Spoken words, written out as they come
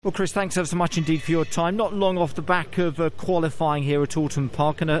Well, Chris, thanks ever so much indeed for your time. Not long off the back of qualifying here at Alton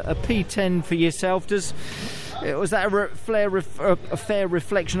Park, and a P10 for yourself. Was that a fair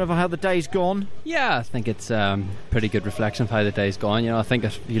reflection of how the day's gone? Yeah, I think it's pretty good reflection of how the day's gone. I think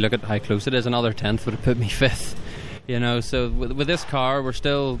if you look at how close it is, another 10th would have put me 5th. So with this car, we're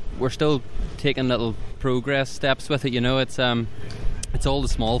still taking little progress steps with it. It's all the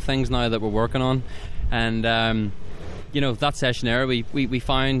small things now that we're working on, and that session there, we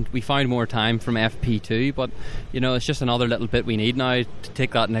found more time from FP2, but it's just another little bit we need now to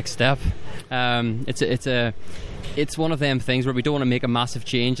take that next step. It's one of them things where we don't want to make a massive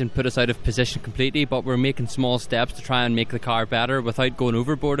change and put us out of position completely, but we're making small steps to try and make the car better without going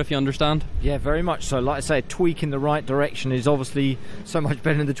overboard, if you understand. Yeah, very much so. Like I say, a tweak in the right direction is obviously so much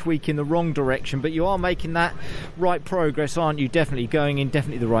better than the tweak in the wrong direction, but you are making that right progress, aren't you? Definitely going in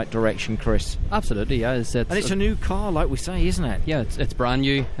the right direction, Chris. Absolutely, yeah. And it's a new car, like we say, isn't it? Yeah, it's brand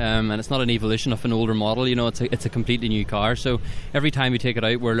new, and it's not an evolution of an older model. It's a completely new car, so every time we take it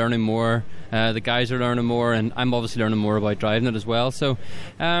out, we're learning more. The guys are learning more, and I'm obviously learning more about driving it as well. So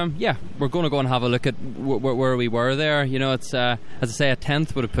we're going to go and have a look at where we were there. It's as I say, a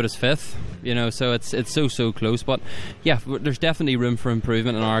 10th would have put us 5th. So it's so close, but yeah, there's definitely room for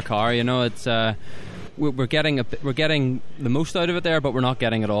improvement in our car. We're getting the most out of it there, but we're not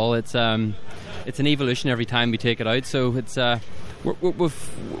getting it all. It's an evolution every time we take it out, so it's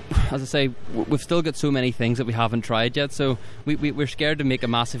we've still got so many things that we haven't tried yet, so we're scared to make a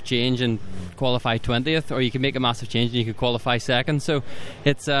massive change and qualify 20th, or you can make a massive change and you can qualify 2nd. So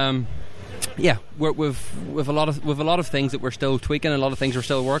it's we've a lot of things that we're still tweaking, and a lot of things we're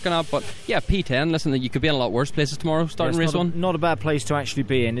still working at. But yeah, P10. Listen, you could be in a lot worse places tomorrow starting race one. Not a bad place to actually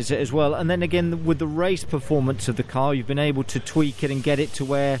be in, is it, as well? And then again, with the race performance of the car, you've been able to tweak it and get it to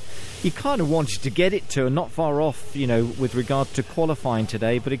where you kind of wanted to get it to, and not far off, with regard to qualifying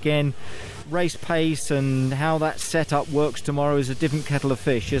today. But again, race pace and how that setup works tomorrow is a different kettle of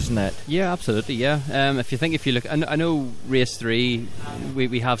fish, isn't it? Yeah, absolutely. Yeah. If you look, I know race 3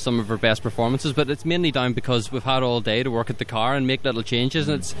 we have some of our best performances, but it's mainly down because we've had all day to work at the car and make little changes,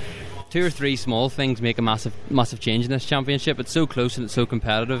 and it's 2 or 3 small things make a massive change in this championship. It's so close and it's so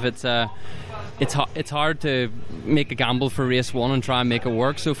competitive. It's hard to make a gamble for race 1 and try and make it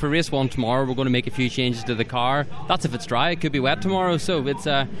work. So for race 1 tomorrow, we're going to make a few changes to the car. That's if it's dry. It could be wet tomorrow, so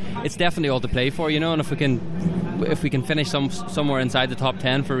it's definitely all to play for, and if we can finish somewhere inside the top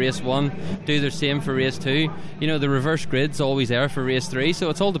 10 for race 1, do the same for race 2. The reverse grid's always there for race 3, so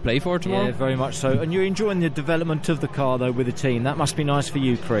it's all to play for tomorrow. Yeah, very much so. And you're enjoying the development of the car though with the team. That must be nice for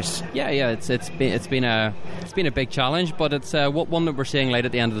you, Chris. Yeah. It's been a big challenge, but it's one that we're seeing light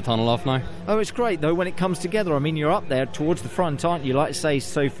at the end of the tunnel off now. Oh, it's great though when it comes together. I mean, you're up there towards the front, aren't you? Like I say,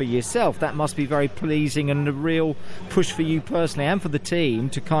 so for yourself, that must be very pleasing and a real push for you personally and for the team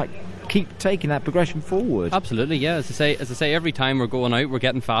to keep taking that progression forward. Absolutely, yeah. As I say, every time we're going out, we're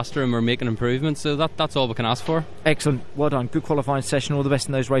getting faster and we're making improvements. So that's all we can ask for. Excellent. Well done. Good qualifying session. All the best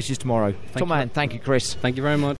in those races tomorrow. Top man. Thank you, Chris. Thank you very much.